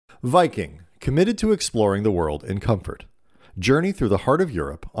Viking, committed to exploring the world in comfort. Journey through the heart of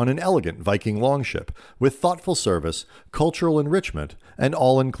Europe on an elegant Viking longship with thoughtful service, cultural enrichment, and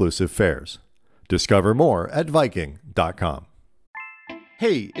all-inclusive fares. Discover more at Viking.com.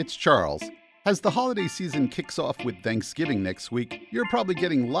 Hey, it's Charles. As the holiday season kicks off with Thanksgiving next week, you're probably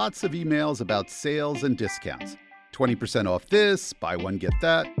getting lots of emails about sales and discounts. 20% off this, buy one, get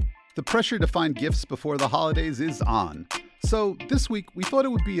that. The pressure to find gifts before the holidays is on. So this week, we thought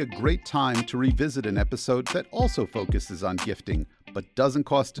it would be a great time to revisit an episode that also focuses on gifting, but doesn't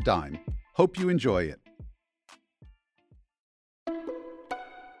cost a dime. Hope you enjoy it.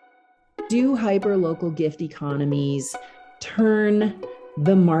 Do hyper-local gift economies turn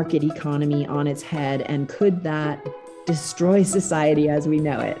the market economy on its head, and could that destroy society as we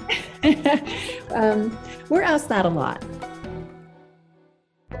know it? We're asked that a lot.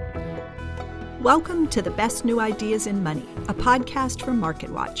 Welcome to The Best New Ideas in Money, a podcast from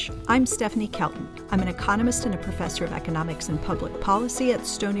MarketWatch. I'm Stephanie Kelton. I'm an economist and a professor of economics and public policy at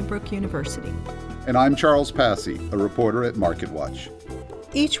Stony Brook University. And I'm Charles Passy, a reporter at MarketWatch.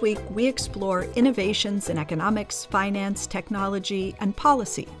 Each week, we explore innovations in economics, finance, technology, and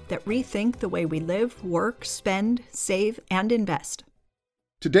policy that rethink the way we live, work, spend, save, and invest.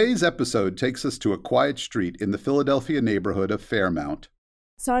 Today's episode takes us to a quiet street in the Philadelphia neighborhood of Fairmount.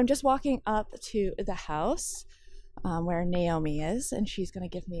 So I'm just walking up to the house where Naomi is, and she's going to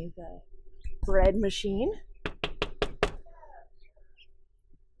give me the bread machine.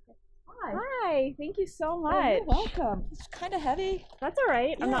 Hi, thank you so much. Oh, you're welcome. It's kind of heavy. That's all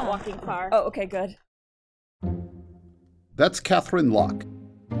right. Yeah. I'm not walking far. Oh, okay, good. That's Catherine Locke.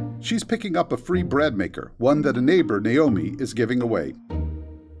 She's picking up a free bread maker, one that a neighbor, Naomi, is giving away.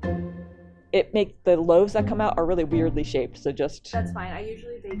 It makes the loaves that come out are really weirdly shaped, so just... That's fine. I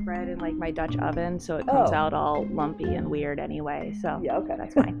usually bake bread in like my Dutch oven, so it comes out all lumpy and weird anyway, so yeah, okay.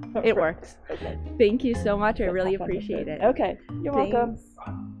 That's fine. It works. Okay. Thank you so much. I really appreciate it. Okay, you're welcome.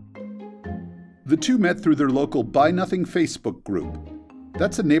 The two met through their local Buy Nothing Facebook group.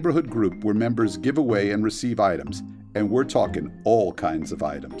 That's a neighborhood group where members give away and receive items, and we're talking all kinds of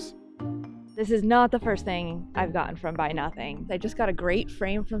items. This is not the first thing I've gotten from Buy Nothing. I just got a great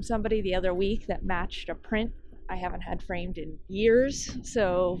frame from somebody the other week that matched a print I haven't had framed in years,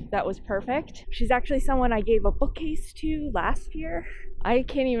 so that was perfect. She's actually someone I gave a bookcase to last year. I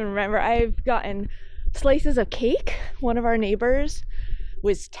can't even remember. I've gotten slices of cake. One of our neighbors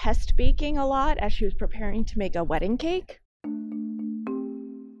was test baking a lot as she was preparing to make a wedding cake.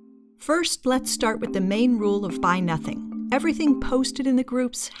 First, let's start with the main rule of Buy Nothing. Everything posted in the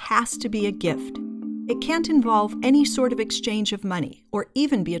groups has to be a gift. It can't involve any sort of exchange of money or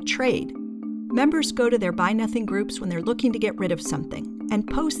even be a trade. Members go to their Buy Nothing groups when they're looking to get rid of something and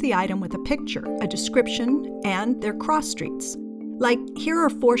post the item with a picture, a description, and their cross streets. Like, here are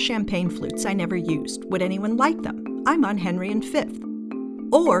 4 champagne flutes I never used. Would anyone like them? I'm on Henry and Fifth.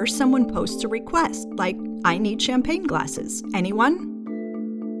 Or someone posts a request, like, I need champagne glasses. Anyone?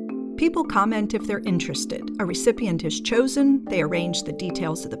 People comment if they're interested. A recipient is chosen, they arrange the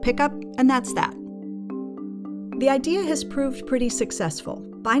details of the pickup, and that's that. The idea has proved pretty successful.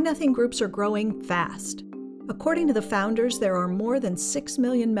 Buy Nothing groups are growing fast. According to the founders, there are more than 6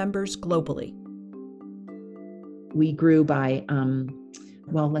 million members globally. We grew by,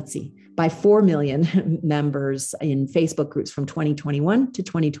 by 4 million members in Facebook groups from 2021 to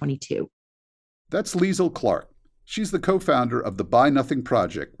 2022. That's Liesl Clark. She's the co-founder of the Buy Nothing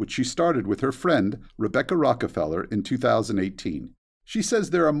Project, which she started with her friend, Rebecca Rockefeller, in 2018. She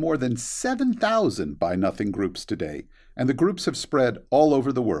says there are more than 7,000 Buy Nothing groups today, and the groups have spread all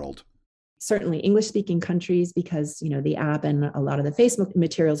over the world. Certainly English-speaking countries, because the app and a lot of the Facebook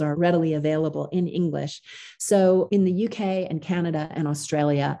materials are readily available in English. So in the UK and Canada and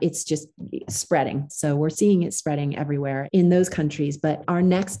Australia, it's just spreading. So we're seeing it spreading everywhere in those countries. But our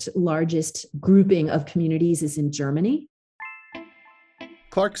next largest grouping of communities is in Germany.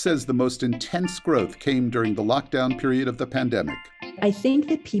 Clark says the most intense growth came during the lockdown period of the pandemic. I think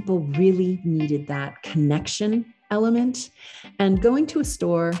that people really needed that connection element, and going to a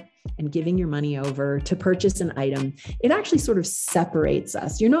store and giving your money over to purchase an item, it actually sort of separates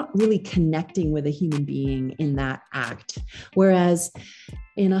us. You're not really connecting with a human being in that act. Whereas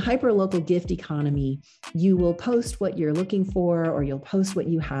in a hyper-local gift economy, you will post what you're looking for, or you'll post what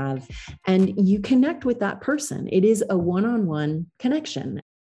you have, and you connect with that person. It is a one-on-one connection.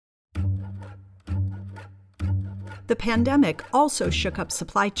 The pandemic also shook up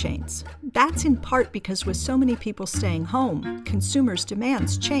supply chains. That's in part because with so many people staying home, consumers'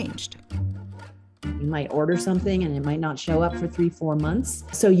 demands changed. You might order something and it might not show up for 3-4 months.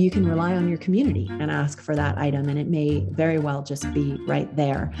 So you can rely on your community and ask for that item, and it may very well just be right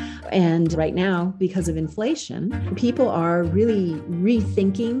there. And right now, because of inflation, people are really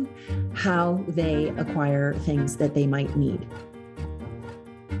rethinking how they acquire things that they might need.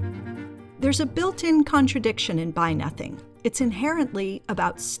 There's a built-in contradiction in Buy Nothing. It's inherently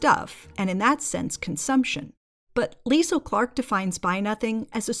about stuff, and in that sense, consumption. But Liesl Clark defines Buy Nothing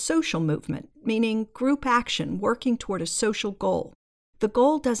as a social movement, meaning group action working toward a social goal. The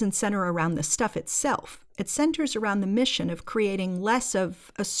goal doesn't center around the stuff itself. It centers around the mission of creating less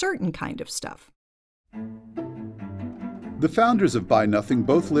of a certain kind of stuff. The founders of Buy Nothing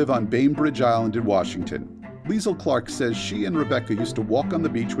both live on Bainbridge Island in Washington. Liesl Clark says she and Rebecca used to walk on the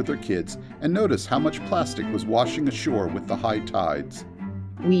beach with their kids and notice how much plastic was washing ashore with the high tides.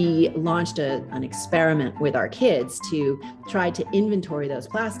 We launched an experiment with our kids to try to inventory those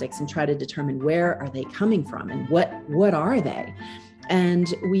plastics and try to determine where are they coming from and what are they.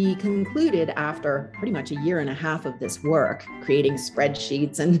 And we concluded after pretty much a year and a half of this work, creating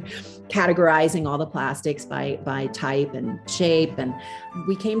spreadsheets and categorizing all the plastics by type and shape, and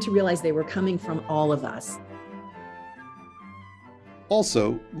we came to realize they were coming from all of us.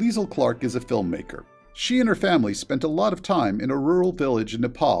 Also, Liesl Clark is a filmmaker. She and her family spent a lot of time in a rural village in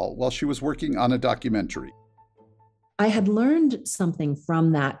Nepal while she was working on a documentary. I had learned something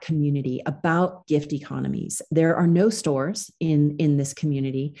from that community about gift economies. There are no stores in this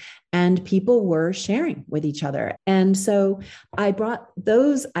community, and people were sharing with each other. And so I brought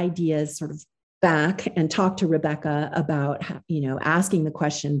those ideas sort of back and talked to Rebecca about, asking the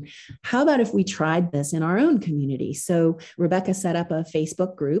question, how about if we tried this in our own community? So Rebecca set up a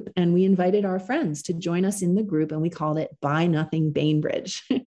Facebook group, and we invited our friends to join us in the group, and we called it Buy Nothing Bainbridge.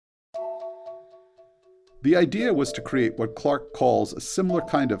 The idea was to create what Clark calls a similar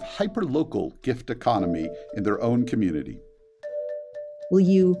kind of hyper-local gift economy in their own community. Will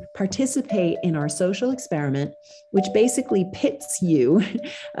you participate in our social experiment, which basically pits you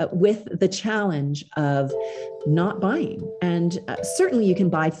with the challenge of not buying? And certainly you can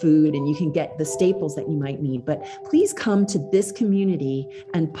buy food and you can get the staples that you might need, but please come to this community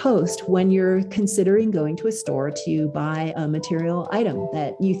and post when you're considering going to a store to buy a material item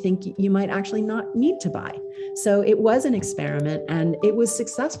that you think you might actually not need to buy. So it was an experiment, and it was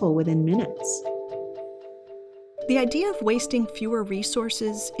successful within minutes. The idea of wasting fewer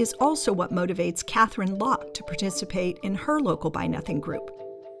resources is also what motivates Catherine Locke to participate in her local Buy Nothing group.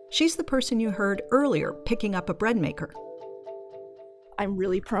 She's the person you heard earlier picking up a bread maker. I'm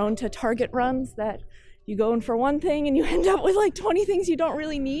really prone to Target runs that you go in for one thing and you end up with like 20 things you don't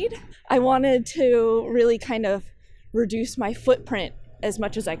really need. I wanted to really kind of reduce my footprint as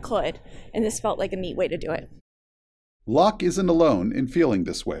much as I could, and this felt like a neat way to do it. Locke isn't alone in feeling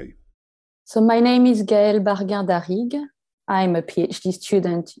this way. So my name is Gaëlle Barguin-Darrigue. I'm a PhD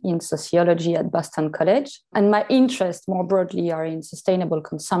student in sociology at Boston College, and my interests more broadly are in sustainable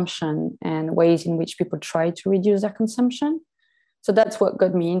consumption and ways in which people try to reduce their consumption. So that's what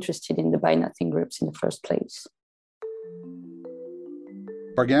got me interested in the Buy Nothing groups in the first place.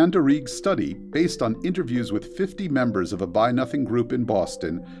 Barguin-Darrigue's study, based on interviews with 50 members of a Buy Nothing group in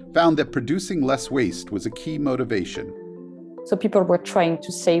Boston, found that producing less waste was a key motivation. So people were trying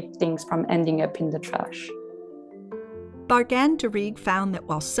to save things from ending up in the trash. Barguin-Darrigue found that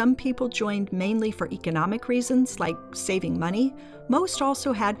while some people joined mainly for economic reasons, like saving money, most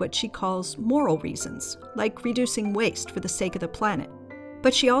also had what she calls moral reasons, like reducing waste for the sake of the planet.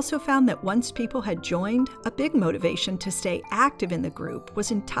 But she also found that once people had joined, a big motivation to stay active in the group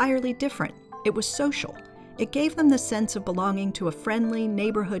was entirely different. It was social. It gave them the sense of belonging to a friendly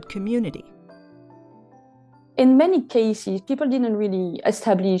neighborhood community. In many cases, people didn't really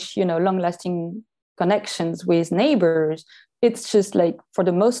establish, long-lasting connections with neighbors. It's just like, for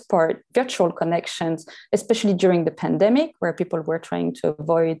the most part, virtual connections, especially during the pandemic, where people were trying to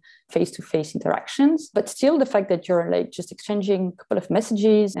avoid face-to-face interactions. But still, the fact that you're just exchanging a couple of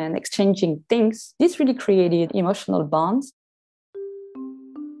messages and exchanging things, this really created emotional bonds.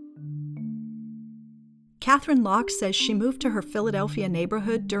 Catherine Locke says she moved to her Philadelphia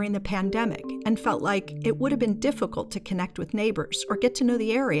neighborhood during the pandemic and felt like it would have been difficult to connect with neighbors or get to know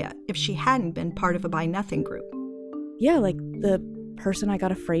the area if she hadn't been part of a Buy Nothing group. Yeah, like the person I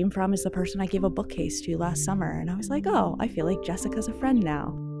got a frame from is the person I gave a bookcase to last summer. And I was like, oh, I feel like Jessica's a friend now.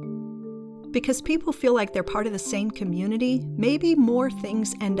 Because people feel like they're part of the same community, maybe more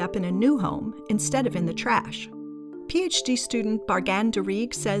things end up in a new home instead of in the trash. PhD student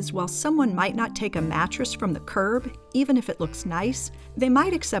Barguin-Darrigue says while someone might not take a mattress from the curb, even if it looks nice, they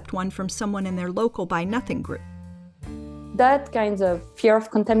might accept one from someone in their local Buy Nothing group. That kind of fear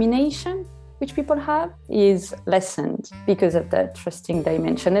of contamination which people have is lessened because of that trusting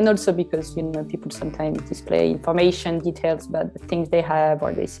dimension. And also because, people sometimes display information, details about the things they have,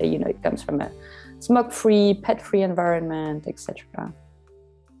 or they say, it comes from a smoke-free, pet-free environment, etc.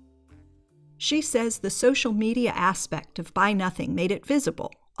 She says the social media aspect of Buy Nothing made it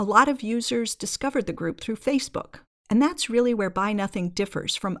visible. A lot of users discovered the group through Facebook. And that's really where Buy Nothing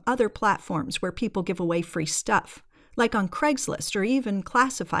differs from other platforms where people give away free stuff, like on Craigslist or even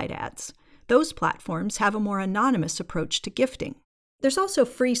classified ads. Those platforms have a more anonymous approach to gifting. There's also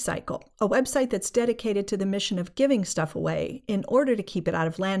FreeCycle, a website that's dedicated to the mission of giving stuff away in order to keep it out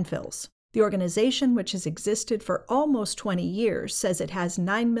of landfills. The organization, which has existed for almost 20 years, says it has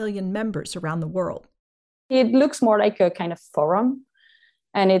 9 million members around the world. It looks more like a kind of forum,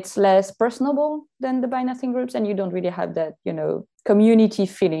 and it's less personable than the Buy Nothing groups, and you don't really have that, community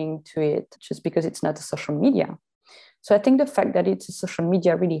feeling to it just because it's not a social media. So I think the fact that it's a social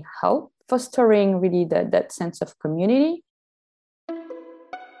media really helped fostering really that sense of community.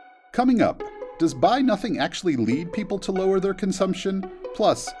 Coming up, does Buy Nothing actually lead people to lower their consumption?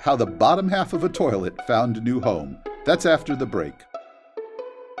 Plus, how the bottom half of a toilet found a new home. That's after the break.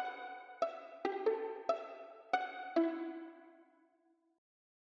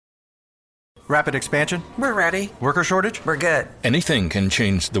 Rapid expansion? We're ready. Worker shortage? We're good. Anything can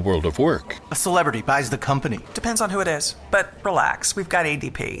change the world of work. A celebrity buys the company. Depends on who it is. But relax, we've got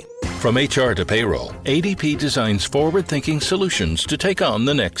ADP. From HR to payroll, ADP designs forward-thinking solutions to take on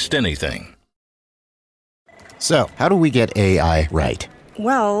the next anything. So, how do we get AI right?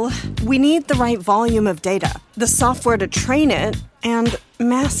 Well, we need the right volume of data, the software to train it, and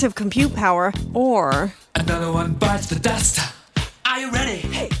massive compute power, or... Another one bites the dust. Are you ready?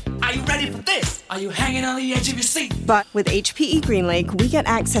 Hey, are you ready for this? Are you hanging on the edge of your seat? But with HPE GreenLake, we get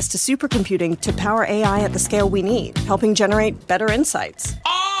access to supercomputing to power AI at the scale we need, helping generate better insights.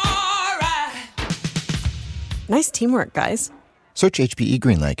 All right. Nice teamwork, guys. Search HPE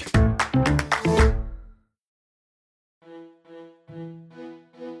GreenLake.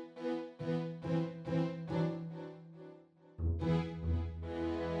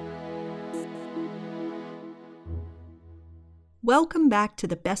 Welcome back to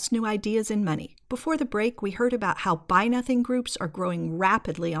the best new ideas in money. Before the break, we heard about how Buy Nothing groups are growing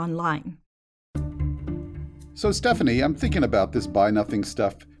rapidly online. So Stephanie, I'm thinking about this Buy Nothing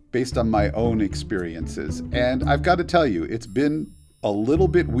stuff based on my own experiences. And I've got to tell you, it's been a little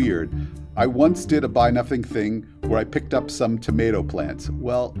bit weird. I once did a Buy Nothing thing where I picked up some tomato plants.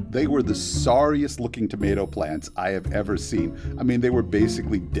 Well, they were the sorriest looking tomato plants I have ever seen. I mean, they were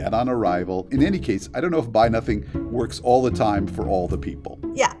basically dead on arrival. In any case, I don't know if Buy Nothing works all the time for all the people.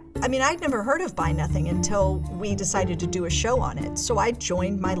 Yeah, I mean, I'd never heard of Buy Nothing until we decided to do a show on it. So I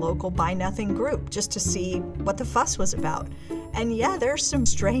joined my local Buy Nothing group just to see what the fuss was about. And yeah, there's some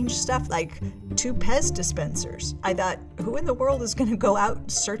strange stuff like 2 Pez dispensers. I thought, who in the world is going to go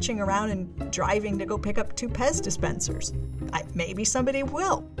out searching around and driving to go pick up 2 Pez dispensers? Maybe somebody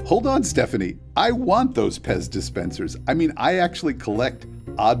will. Hold on, Stephanie. I want those Pez dispensers. I mean, I actually collect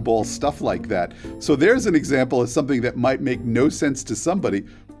oddball stuff like that. So there's an example of something that might make no sense to somebody,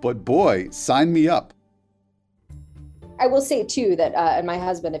 but boy, sign me up. I will say too that, and my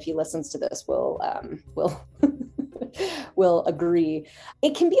husband, if he listens to this, will will agree.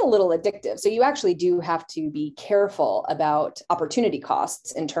 It can be a little addictive. So you actually do have to be careful about opportunity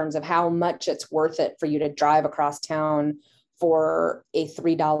costs in terms of how much it's worth it for you to drive across town for a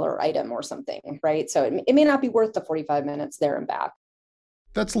 $3 item or something, right? So it may not be worth the 45 minutes there and back.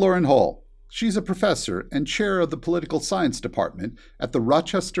 That's Lauren Hall. She's a professor and chair of the political science department at the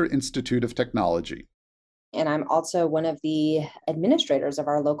Rochester Institute of Technology. And I'm also one of the administrators of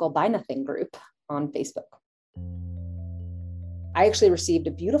our local Buy Nothing group on Facebook. I actually received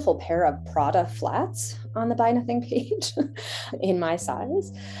a beautiful pair of Prada flats on the Buy Nothing page in my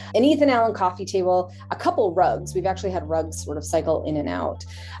size. An Ethan Allen coffee table, a couple rugs. We've actually had rugs sort of cycle in and out.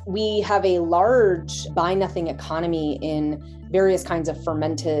 We have a large Buy Nothing economy in various kinds of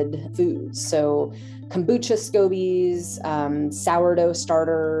fermented foods. So kombucha scobies, sourdough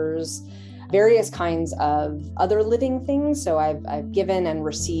starters, various kinds of other living things. So I've given and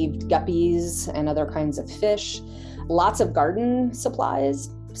received guppies and other kinds of fish. Lots of garden supplies,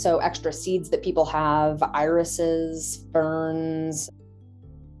 so extra seeds that people have, irises, ferns.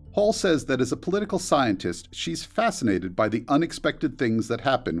 Hall says that as a political scientist, she's fascinated by the unexpected things that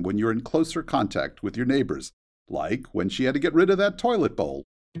happen when you're in closer contact with your neighbors, like when she had to get rid of that toilet bowl.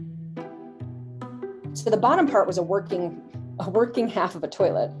 So the bottom part was a working half of a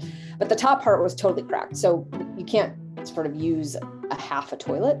toilet, but the top part was totally cracked. So you can't sort of use a half a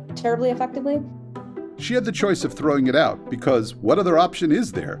toilet terribly effectively. She had the choice of throwing it out because what other option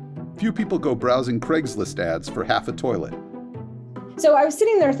is there? Few people go browsing Craigslist ads for half a toilet. So I was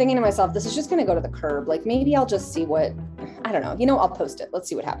sitting there thinking to myself, this is just going to go to the curb. Like, maybe I'll just see what, I don't know, I'll post it. Let's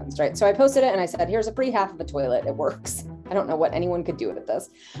see what happens, right? So I posted it and I said, here's a free half of a toilet. It works. I don't know what anyone could do with this.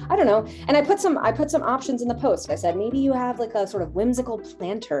 I don't know. And I put some options in the post. I said, maybe you have like a sort of whimsical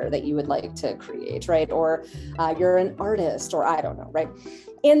planter that you would like to create, right? Or you're an artist, or I don't know, right?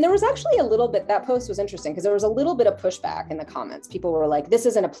 And there was actually a little bit, that post was interesting because there was a little bit of pushback in the comments. People were like, this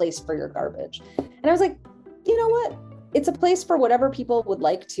isn't a place for your garbage. And I was like, you know what? It's a place for whatever people would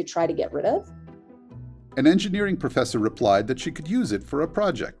like to try to get rid of. An engineering professor replied that she could use it for a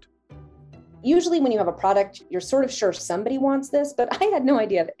project. Usually when you have a product, you're sort of sure somebody wants this, but I had no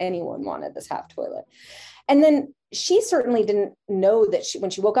idea if anyone wanted this half toilet. And then she certainly didn't know that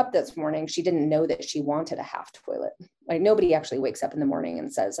when she woke up this morning, she didn't know that she wanted a half toilet. Like, nobody actually wakes up in the morning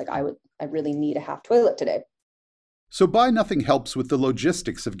and says, like, I really need a half toilet today. So Buy Nothing helps with the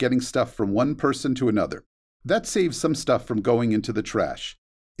logistics of getting stuff from one person to another. That saves some stuff from going into the trash.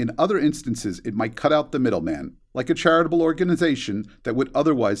 In other instances, it might cut out the middleman, like a charitable organization that would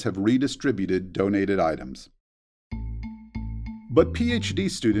otherwise have redistributed donated items. But PhD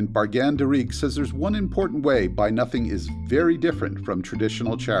student Bargan Darig says there's one important way Buy Nothing is very different from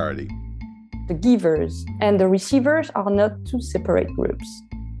traditional charity. The givers and the receivers are not two separate groups.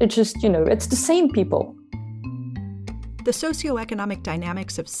 It's just, it's the same people. The socioeconomic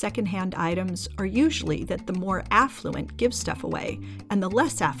dynamics of secondhand items are usually that the more affluent give stuff away and the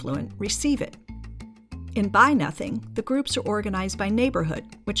less affluent receive it. In Buy Nothing, the groups are organized by neighborhood,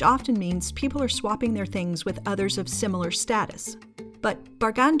 which often means people are swapping their things with others of similar status. But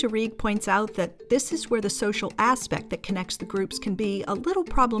Bargan Darig points out that this is where the social aspect that connects the groups can be a little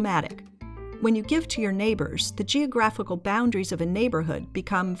problematic. When you give to your neighbors, the geographical boundaries of a neighborhood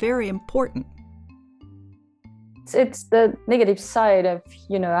become very important. It's the negative side of,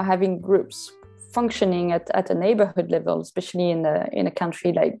 having groups functioning at a neighborhood level, especially in a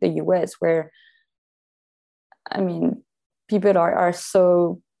country like the US, where, people are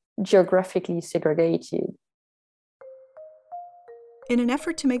so geographically segregated. In an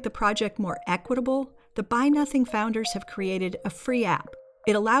effort to make the project more equitable, the Buy Nothing founders have created a free app.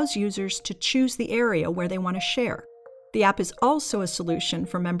 It allows users to choose the area where they want to share. The app is also a solution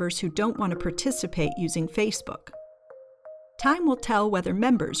for members who don't want to participate using Facebook. Time will tell whether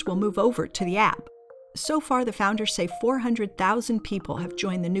members will move over to the app. So far, the founders say 400,000 people have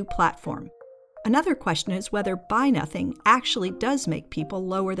joined the new platform. Another question is whether Buy Nothing actually does make people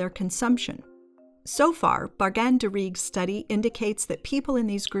lower their consumption. So far, Bargan Darig's study indicates that people in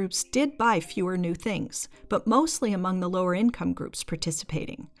these groups did buy fewer new things, but mostly among the lower income groups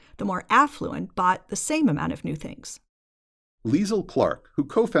participating. The more affluent bought the same amount of new things. Liesl Clark, who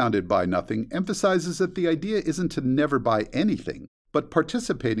co-founded Buy Nothing, emphasizes that the idea isn't to never buy anything, but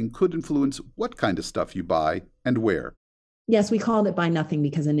participating could influence what kind of stuff you buy and where. Yes, we called it Buy Nothing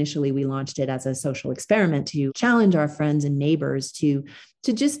because initially we launched it as a social experiment to challenge our friends and neighbors to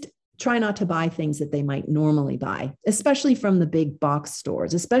just try not to buy things that they might normally buy, especially from the big box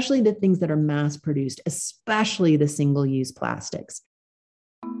stores, especially the things that are mass produced, especially the single-use plastics.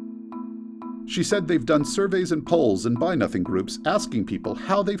 She said they've done surveys and polls in Buy Nothing groups asking people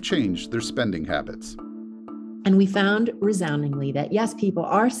how they've changed their spending habits. And we found resoundingly that yes, people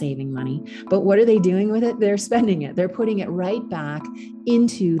are saving money, but what are they doing with it? They're spending it. They're putting it right back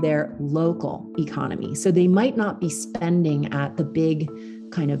into their local economy. So they might not be spending at the big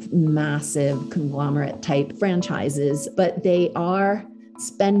kind of massive conglomerate type franchises, but they are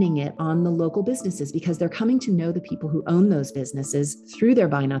spending it on the local businesses because they're coming to know the people who own those businesses through their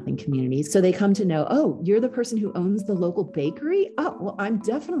Buy Nothing communities. So they come to know, oh, you're the person who owns the local bakery? Oh, well, I'm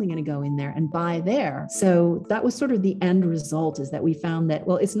definitely going to go in there and buy there. So that was sort of the end result, is that we found that,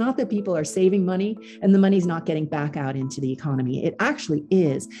 well, it's not that people are saving money and the money's not getting back out into the economy. It actually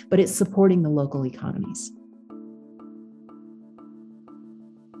is, but it's supporting the local economies.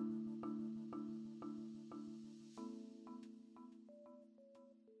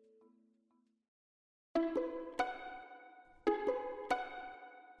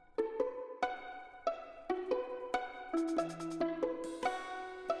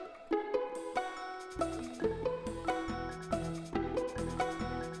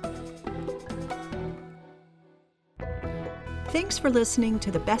 Thanks for listening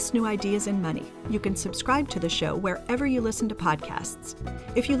to the Best New Ideas in Money. You can subscribe to the show wherever you listen to podcasts.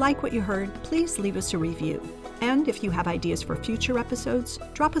 If you like what you heard, please leave us a review. And if you have ideas for future episodes,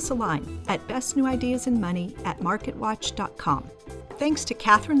 drop us a line at bestnewideasinmoney@marketwatch.com. Thanks to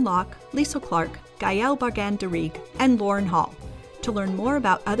Catherine Locke, Liesl Clark, Gael Bargan Darig, and Lauren Hall. To learn more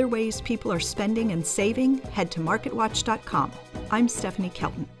about other ways people are spending and saving, head to marketwatch.com. I'm Stephanie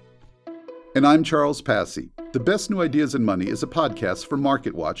Kelton. And I'm Charles Passy. The Best New Ideas in Money is a podcast for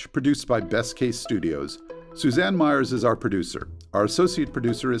MarketWatch produced by Best Case Studios. Suzanne Myers is our producer. Our associate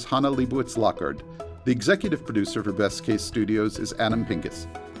producer is Hannah Leibowitz-Lockard. The executive producer for Best Case Studios is Adam Pincus.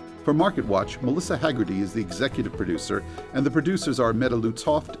 For MarketWatch, Melissa Haggerty is the executive producer, and the producers are Meta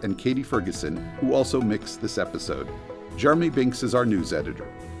Lutz-Hoft and Katie Ferguson, who also mixed this episode. Jeremy Binks is our news editor.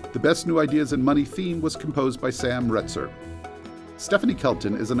 The Best New Ideas in Money theme was composed by Sam Retzer. Stephanie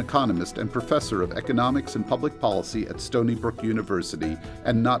Kelton is an economist and professor of economics and public policy at Stony Brook University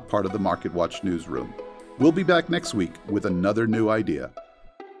and not part of the MarketWatch newsroom. We'll be back next week with another new idea.